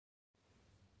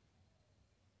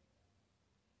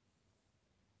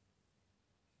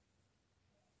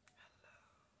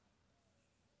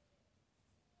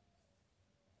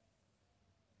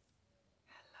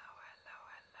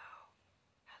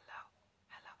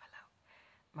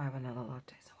my vanilla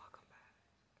lattes, and welcome back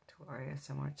to our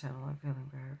ASMR channel. I'm feeling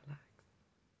very relaxed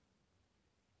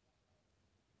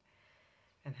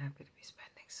and happy to be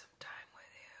spending some time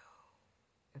with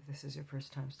you. If this is your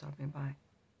first time stopping by,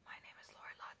 my name is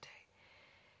Lori Latte.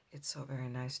 It's so very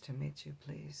nice to meet you.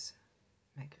 Please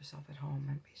make yourself at home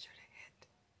and be sure to hit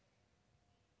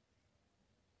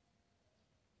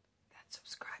that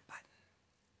subscribe button.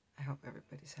 I hope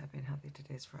everybody's happy and healthy.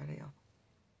 Today's Friday, y'all.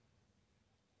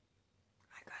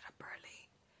 I got up early.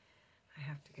 I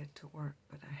have to get to work,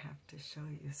 but I have to show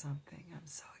you something I'm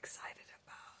so excited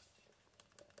about.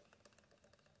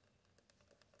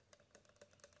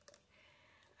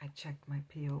 I checked my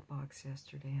P.O. box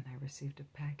yesterday and I received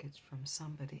a package from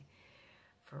somebody.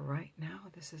 For right now,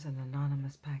 this is an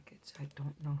anonymous package. I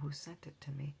don't know who sent it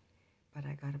to me, but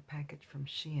I got a package from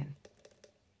Shein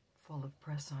full of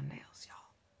press-on nails, y'all.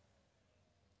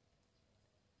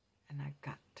 And I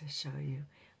got to show you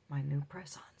my new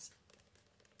press-ons.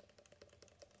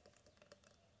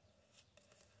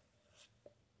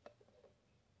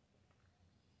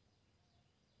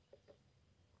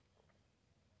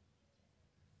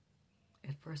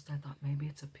 At first I thought maybe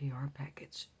it's a PR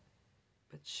package,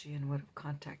 but Shein would have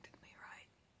contacted me, right?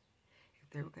 If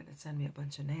they were going to send me a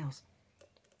bunch of nails,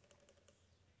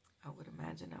 I would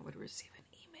imagine I would receive an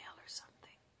email or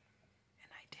something,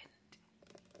 and I didn't.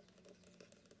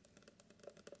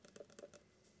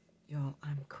 Y'all,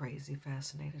 I'm crazy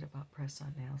fascinated about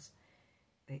press-on nails.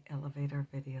 They elevate our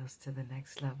videos to the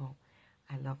next level.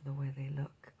 I love the way they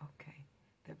look, okay?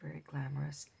 They're very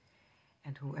glamorous.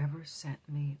 And whoever sent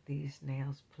me these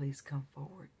nails, please come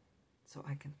forward so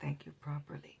I can thank you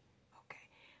properly. Okay,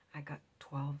 I got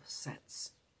 12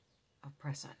 sets of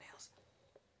press-on nails.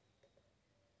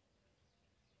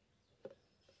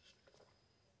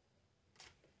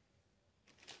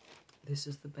 This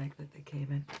is the bag that they came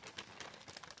in.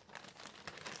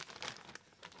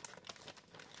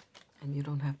 And you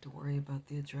don't have to worry about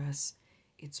the address.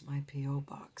 It's my P.O.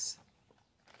 box.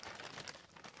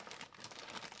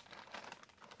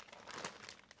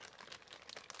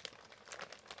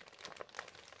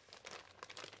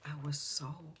 I was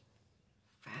so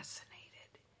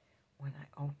fascinated when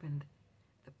I opened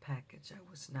the package. I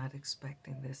was not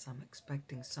expecting this. I'm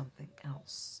expecting something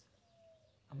else.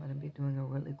 I'm going to be doing a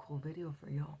really cool video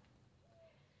for y'all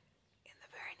in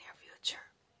the very near future.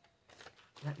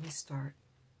 Let me start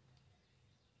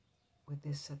with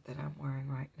this set that I'm wearing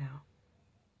right now.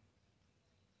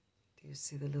 Do you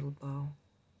see the little bow?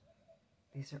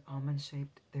 These are almond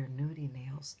shaped. They're nudie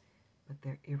nails, but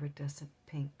they're iridescent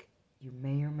pink. You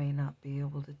may or may not be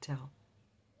able to tell.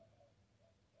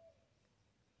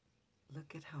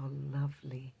 Look at how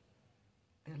lovely.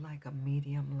 They're like a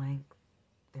medium length.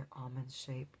 They're almond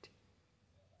shaped.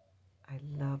 I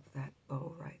love that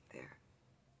bow right there.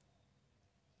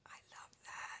 I love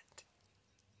that.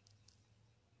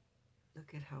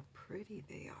 Look at how pretty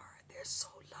they are. They're so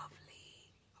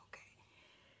lovely. Okay.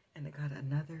 And I got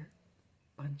another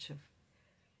bunch of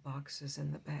boxes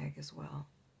in the bag as well.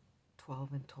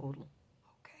 12 in total.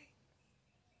 Okay.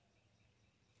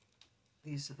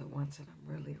 These are the ones that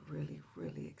I'm really, really,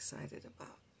 really excited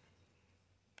about.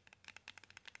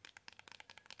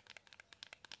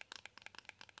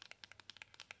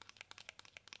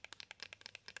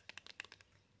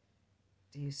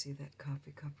 Do you see that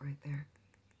coffee cup right there?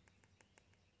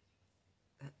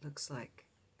 That looks like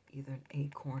either an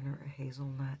acorn or a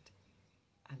hazelnut.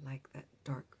 I like that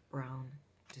dark brown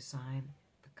design,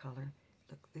 the color.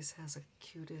 Look, this has a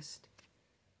cutest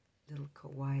little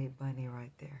kawaii bunny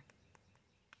right there.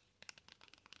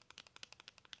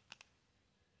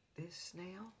 This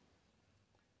nail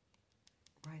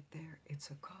right there, it's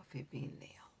a coffee bean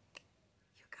nail.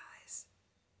 You guys.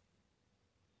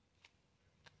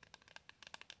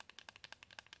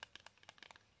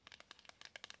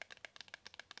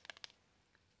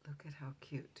 Look at how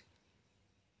cute.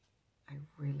 I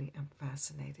really am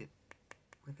fascinated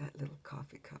with that little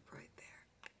coffee cup right there.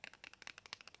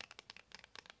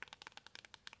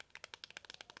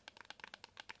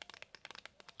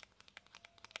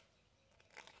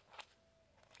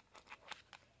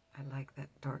 I like that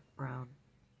dark brown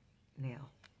nail.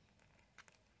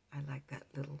 I like that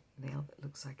little nail that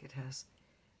looks like it has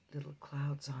little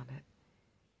clouds on it.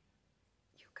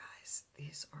 You guys,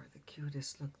 these are the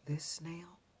cutest. Look, this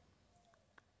nail,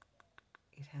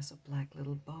 it has a black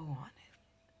little bow on it.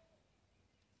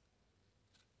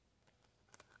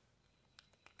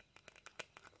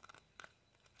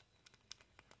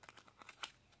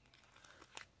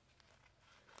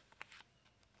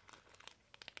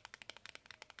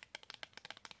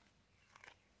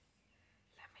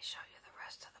 Let me show you the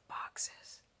rest of the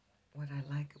boxes. What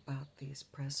I like about these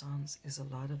press-ons is a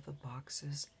lot of the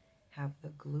boxes have the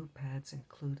glue pads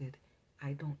included.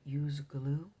 I don't use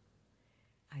glue.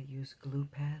 I use glue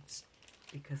pads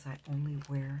because I only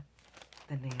wear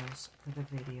the nails for the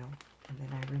video and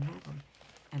then I remove them.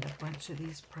 And a bunch of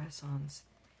these press-ons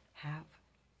have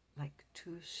like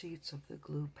 2 sheets of the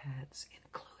glue pads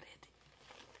included.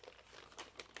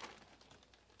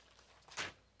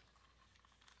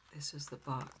 This is the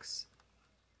box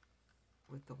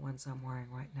with the ones I'm wearing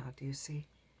right now. Do you see?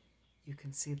 You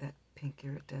can see that pink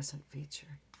iridescent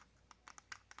feature.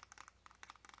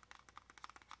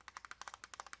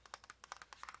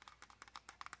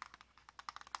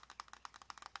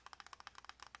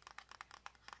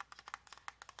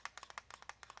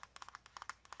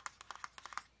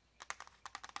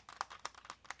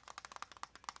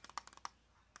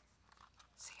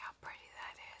 See how pretty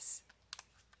that is?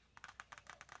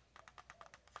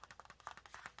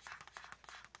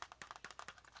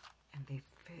 And they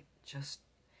fit just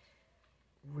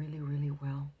really, really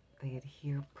well. They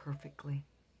adhere perfectly.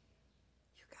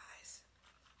 You guys,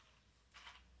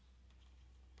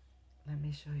 let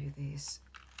me show you these.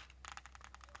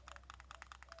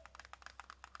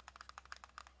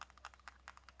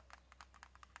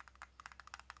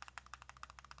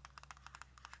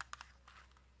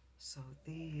 So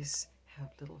these have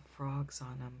little frogs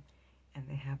on them, and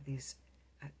they have these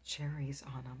cherries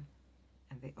on them,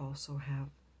 and they also have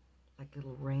like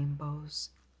little rainbows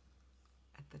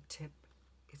at the tip.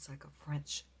 It's like a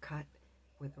French cut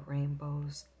with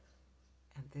rainbows,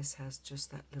 and this has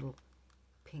just that little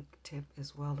pink tip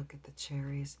as well. Look at the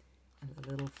cherries and the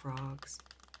little frogs.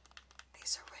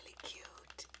 These are really cute.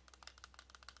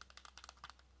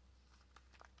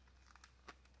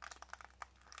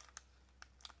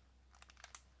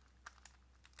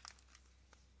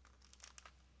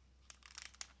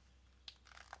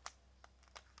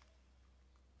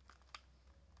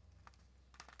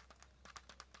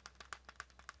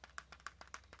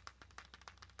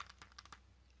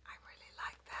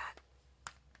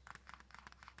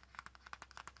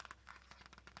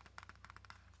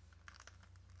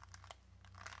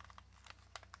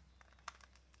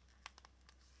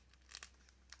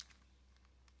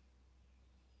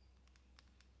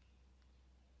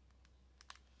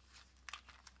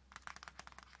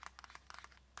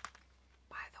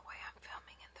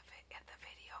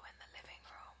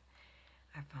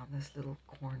 I found this little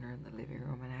corner in the living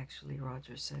room, and actually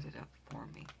Roger set it up for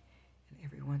me. And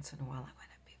every once in a while I'm going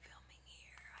to be filming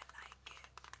here. I like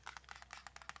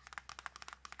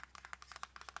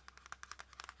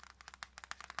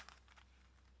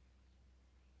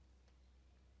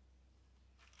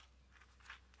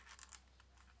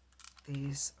it.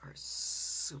 These are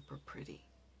super pretty.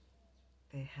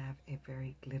 They have a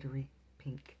very glittery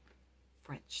pink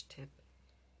French tip.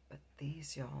 But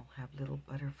these, y'all, have little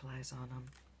butterflies on them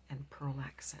and pearl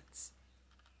accents.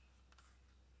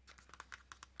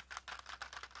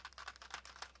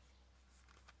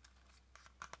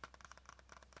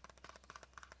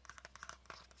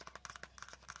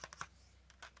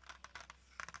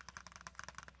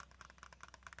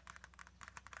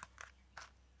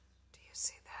 Do you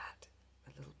see that?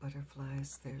 The little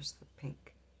butterflies. There's the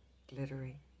pink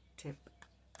glittery tip.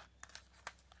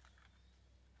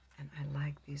 And I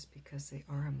like these because they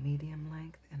are a medium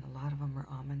length, and a lot of them are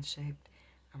almond shaped.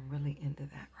 I'm really into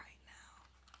that right now.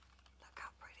 Look how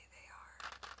pretty they are.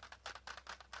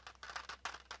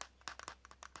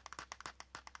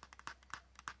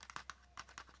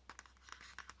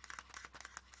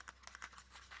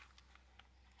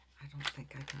 I don't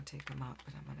think I can take them out,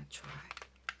 but I'm going to try.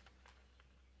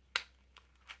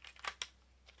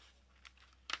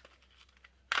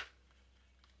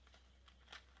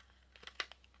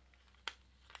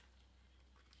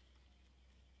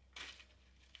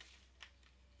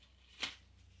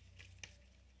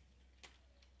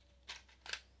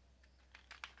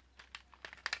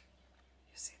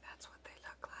 See, that's what they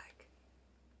look like.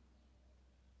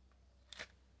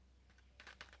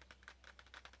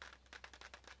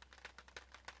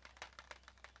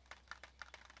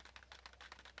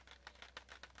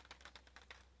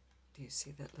 Do you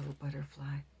see that little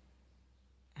butterfly?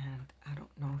 And I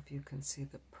don't know if you can see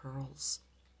the pearls.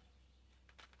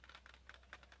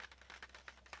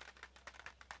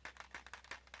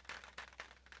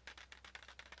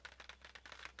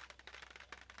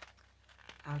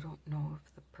 I don't know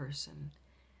if the person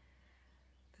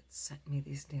that sent me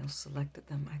these nails selected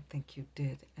them. I think you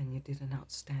did, and you did an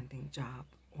outstanding job.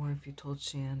 Or if you told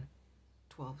Shan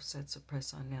 12 sets of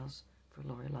press-on nails for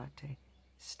Lori Latte,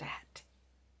 stat.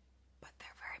 But they're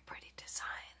very pretty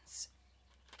designs.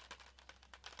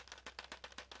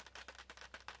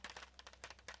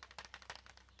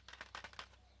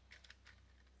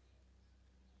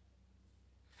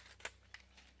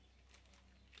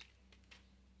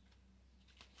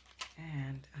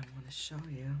 to show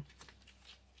you.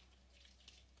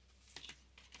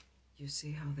 You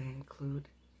see how they include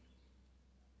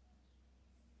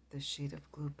the sheet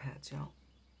of glue pads, y'all?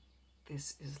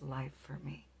 This is life for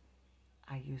me.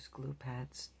 I use glue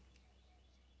pads.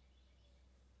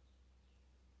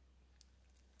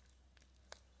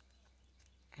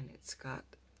 And it's got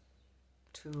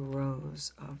 2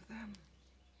 rows of them.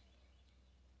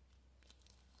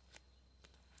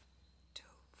 2,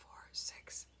 4,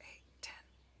 6, 8, 10.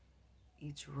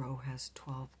 Each row has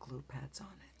 12 glue pads on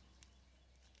it.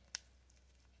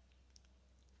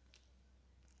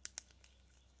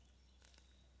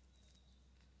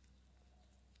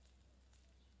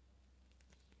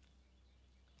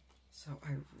 So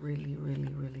I really,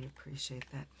 really, really appreciate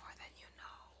that more than you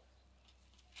know.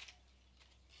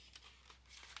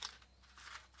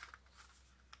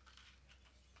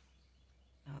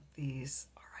 Now these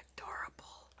are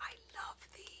adorable. I love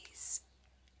these.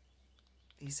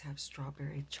 These have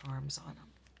strawberry charms on them.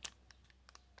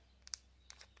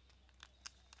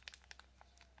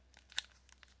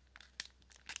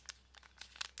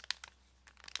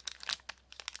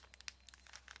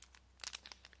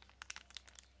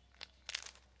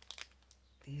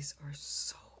 These are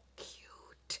so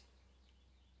cute.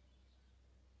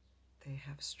 They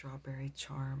have strawberry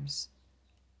charms.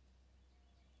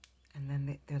 And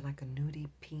then they're like a nudie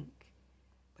pink.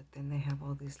 But then they have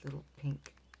all these little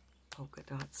pink polka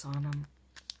dots on them.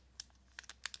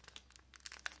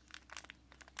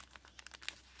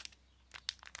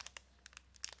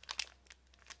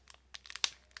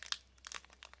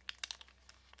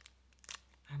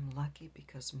 I'm lucky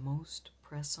because most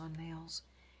press-on nails,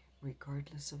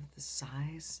 regardless of the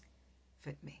size,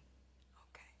 fit me.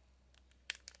 Okay.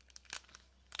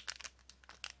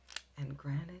 And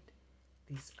granted,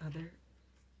 these other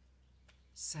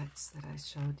sets that I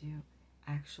showed you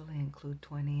actually include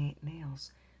 28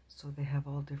 nails, so they have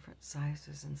all different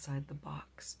sizes inside the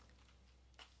box.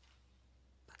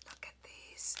 But look at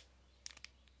these.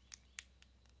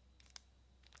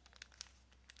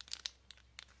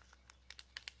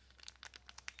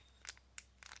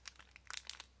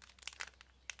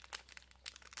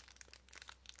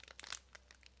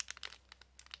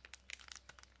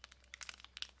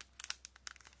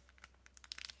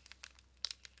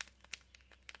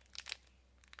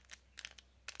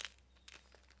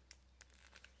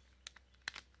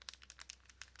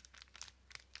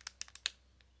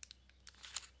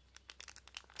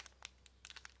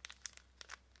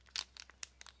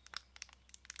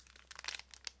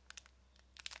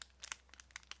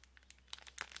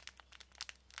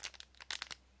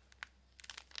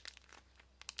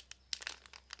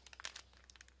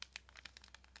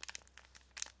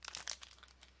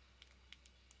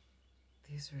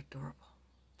 These are adorable.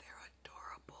 They're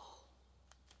adorable.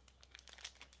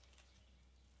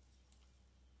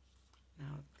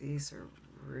 Now, these are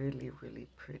really, really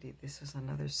pretty. This is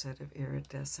another set of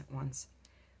iridescent ones,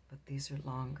 but these are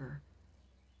longer.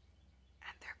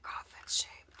 And they're coffin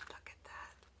shaped. Look at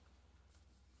that.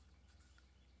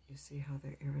 You see how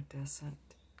they're iridescent?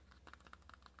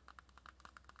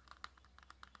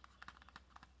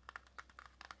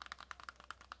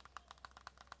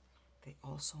 They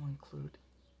also include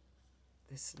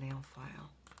this nail file.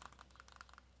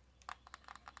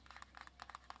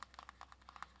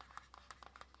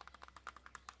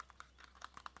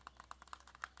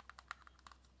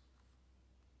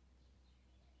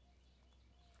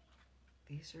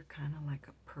 These are kind of like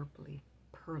a purpley,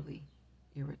 pearly,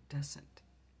 iridescent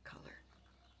color.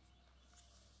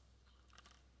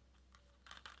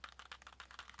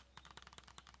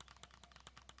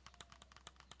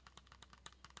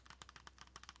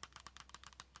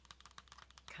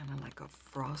 Kind of like a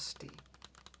frosty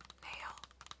nail.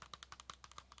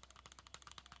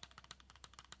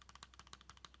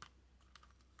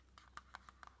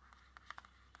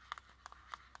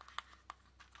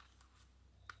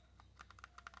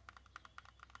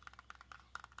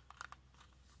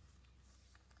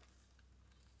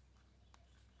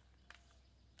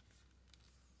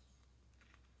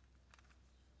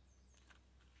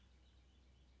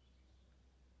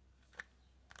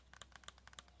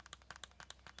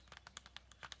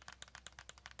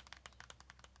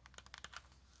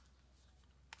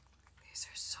 These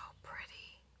are so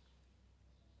pretty.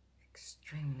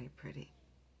 Extremely pretty.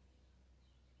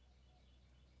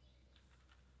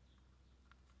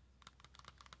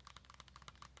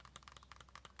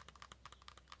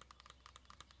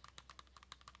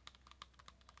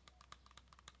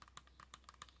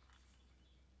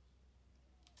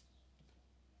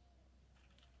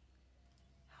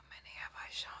 How many have I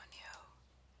shown you?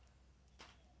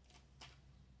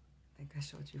 I think think I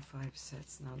showed you 5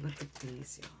 sets. Now look at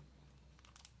these, y'all.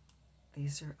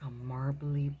 These are a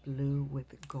marbly blue with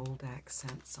gold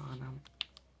accents on them.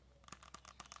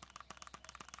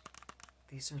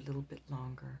 These are a little bit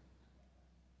longer.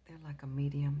 They're like a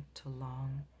medium to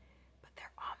long, but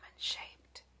they're almond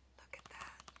shaped. Look at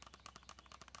that.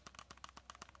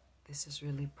 This is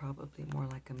really probably more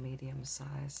like a medium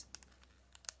size.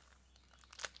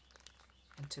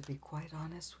 And to be quite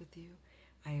honest with you,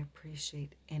 I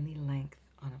appreciate any length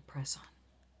on a press-on.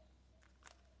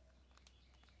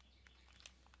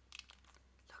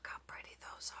 Look how pretty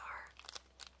those are.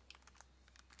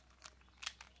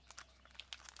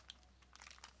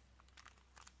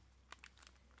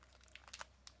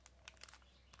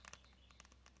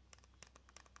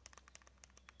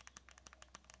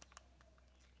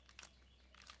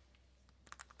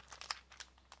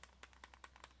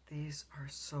 These are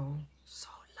so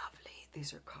lovely.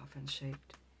 These are coffin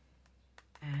shaped.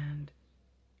 And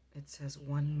it says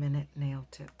 1 minute nail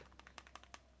tip.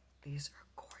 These are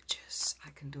gorgeous.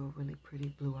 I can do a really pretty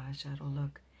blue eyeshadow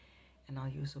look. And I'll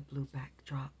use a blue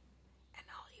backdrop. And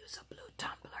I'll use a blue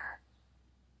tumbler.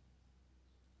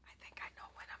 I think I know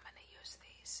when I'm going to use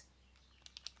these.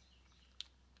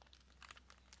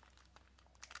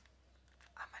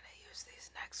 I'm going to use these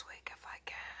next week if I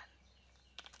can.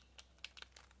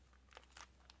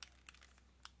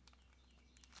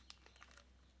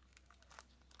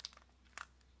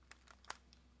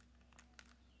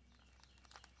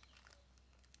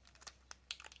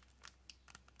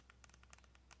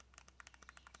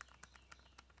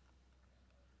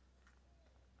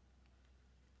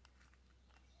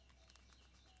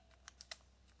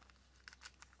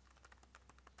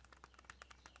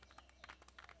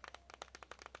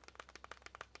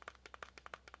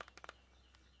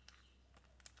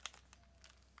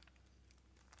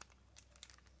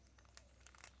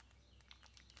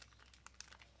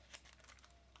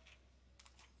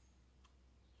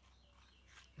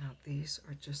 Now these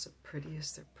are just the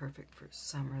prettiest. They're perfect for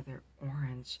summer. They're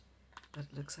orange, but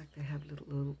it looks like they have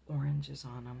little oranges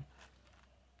on them.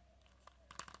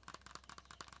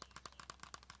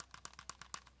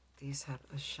 These have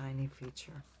a shiny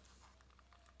feature.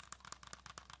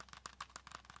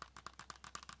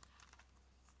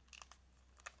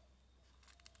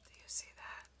 Do you see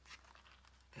that?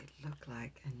 They look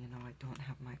like, and you know I don't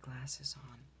have my glasses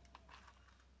on.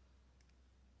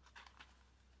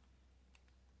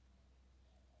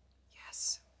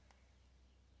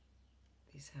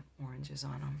 These have oranges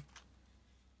on them.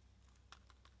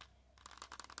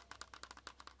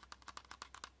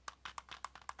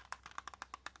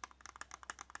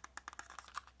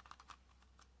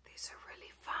 These are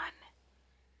really fun.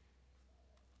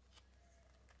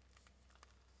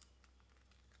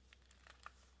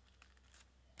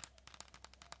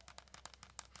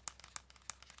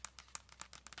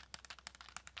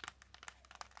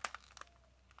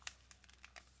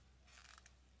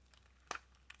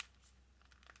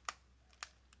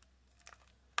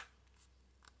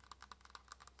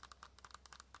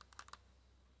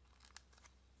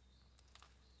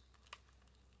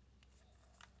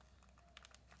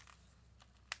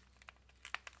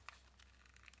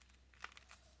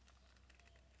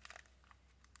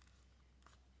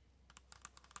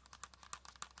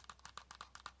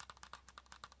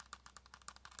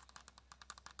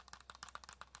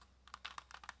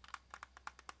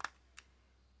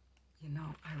 You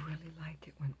know, I really like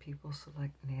it when people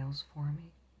select nails for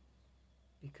me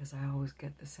because I always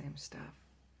get the same stuff,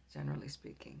 generally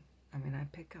speaking. I mean, I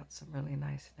pick out some really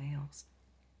nice nails,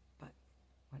 but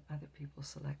when other people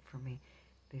select for me,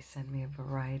 they send me a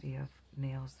variety of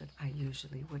nails that I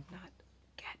usually would not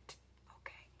get.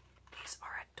 Okay, these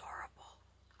are adorable.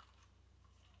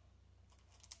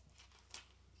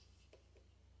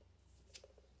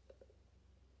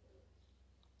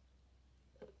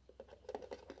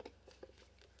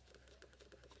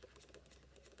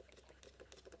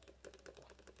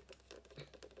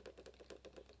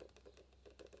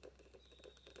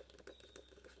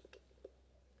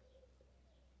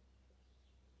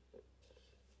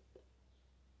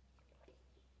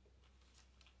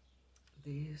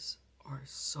 These are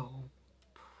so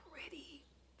pretty.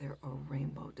 They're a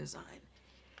rainbow design.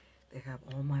 They have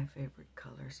all my favorite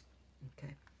colors.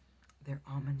 Okay, they're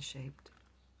almond shaped.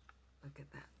 Look at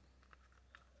that.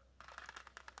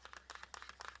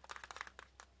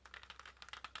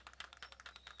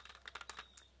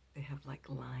 They have like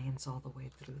lines all the way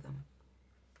through them.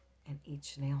 And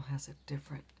each nail has a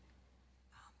different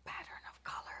pattern of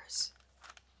colors.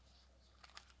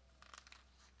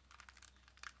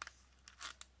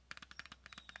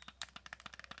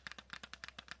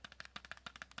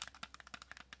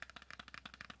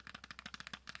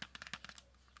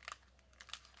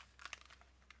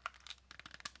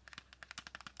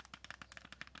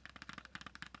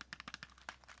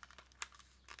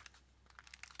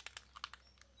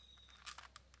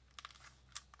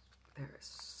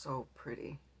 So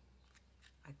pretty.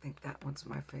 I think that one's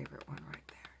my favorite one right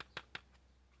there.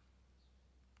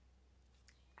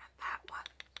 And that one.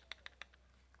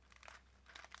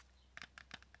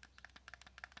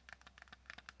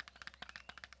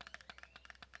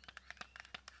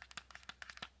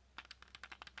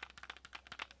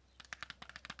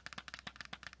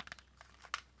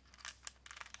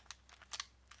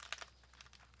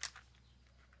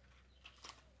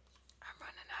 I'm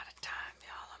running out of time,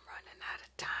 y'all. I'm running out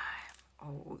of time.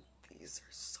 Oh, these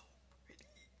are so pretty.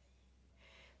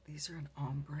 These are an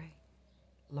ombre,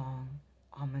 long,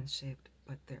 almond-shaped,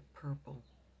 but they're purple,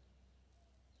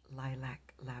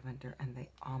 lilac, lavender, and they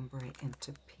ombre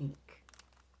into pink.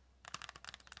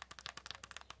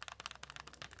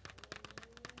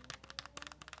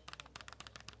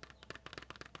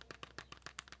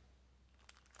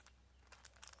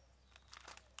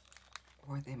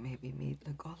 Or they may be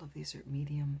look, all of these are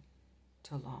medium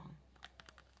to long,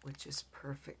 which is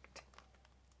perfect.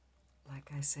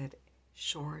 Like I said,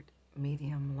 short,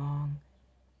 medium, long.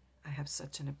 I have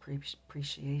such an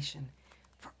appreciation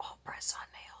for all press-on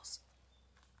nails.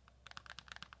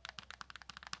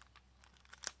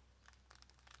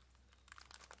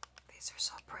 These are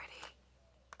so pretty.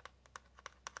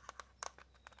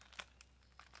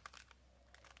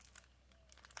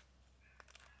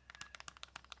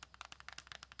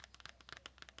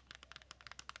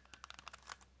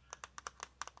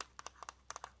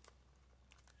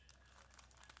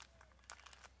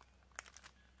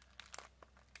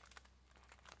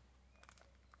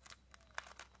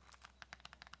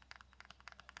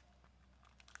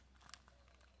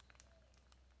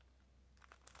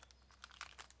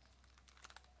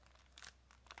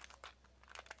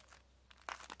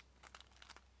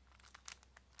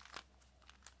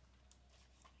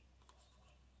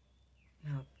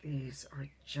 Now these are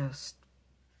just,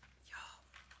 y'all,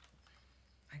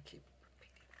 I keep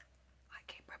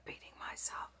repeating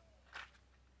myself.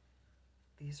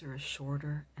 These are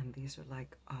shorter, and these are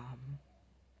like,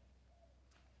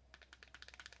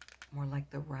 more like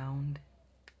the round,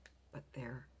 but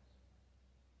they're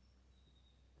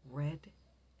red,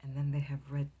 and then they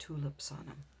have red tulips on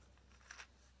them.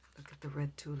 Look at the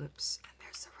red tulips, and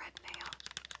there's the red nail.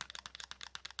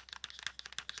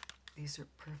 These are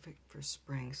perfect for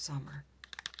spring, summer.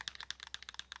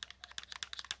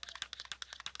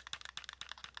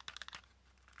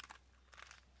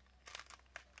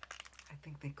 I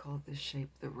think they call this shape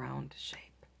the round shape.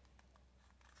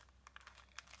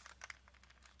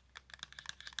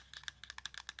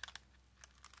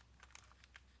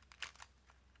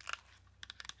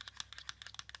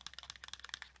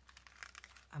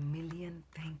 A million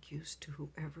thank yous to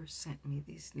whoever sent me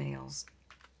these nails.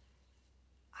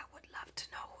 I would love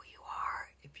to know who you are.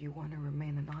 If you want to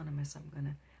remain anonymous, I'm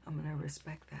gonna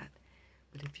respect that.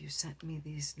 But if you sent me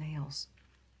these nails,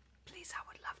 please, I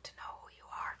would love to know who you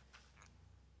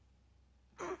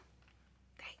are.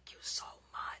 Thank you so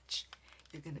much.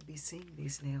 You're gonna be seeing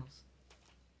these nails.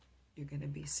 You're gonna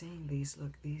be seeing these.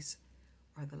 Look, these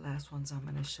are the last ones I'm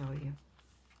gonna show you.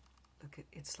 Look,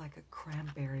 it's like a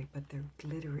cranberry, but they're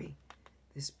glittery.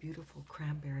 This beautiful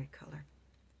cranberry color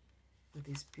with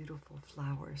these beautiful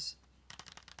flowers.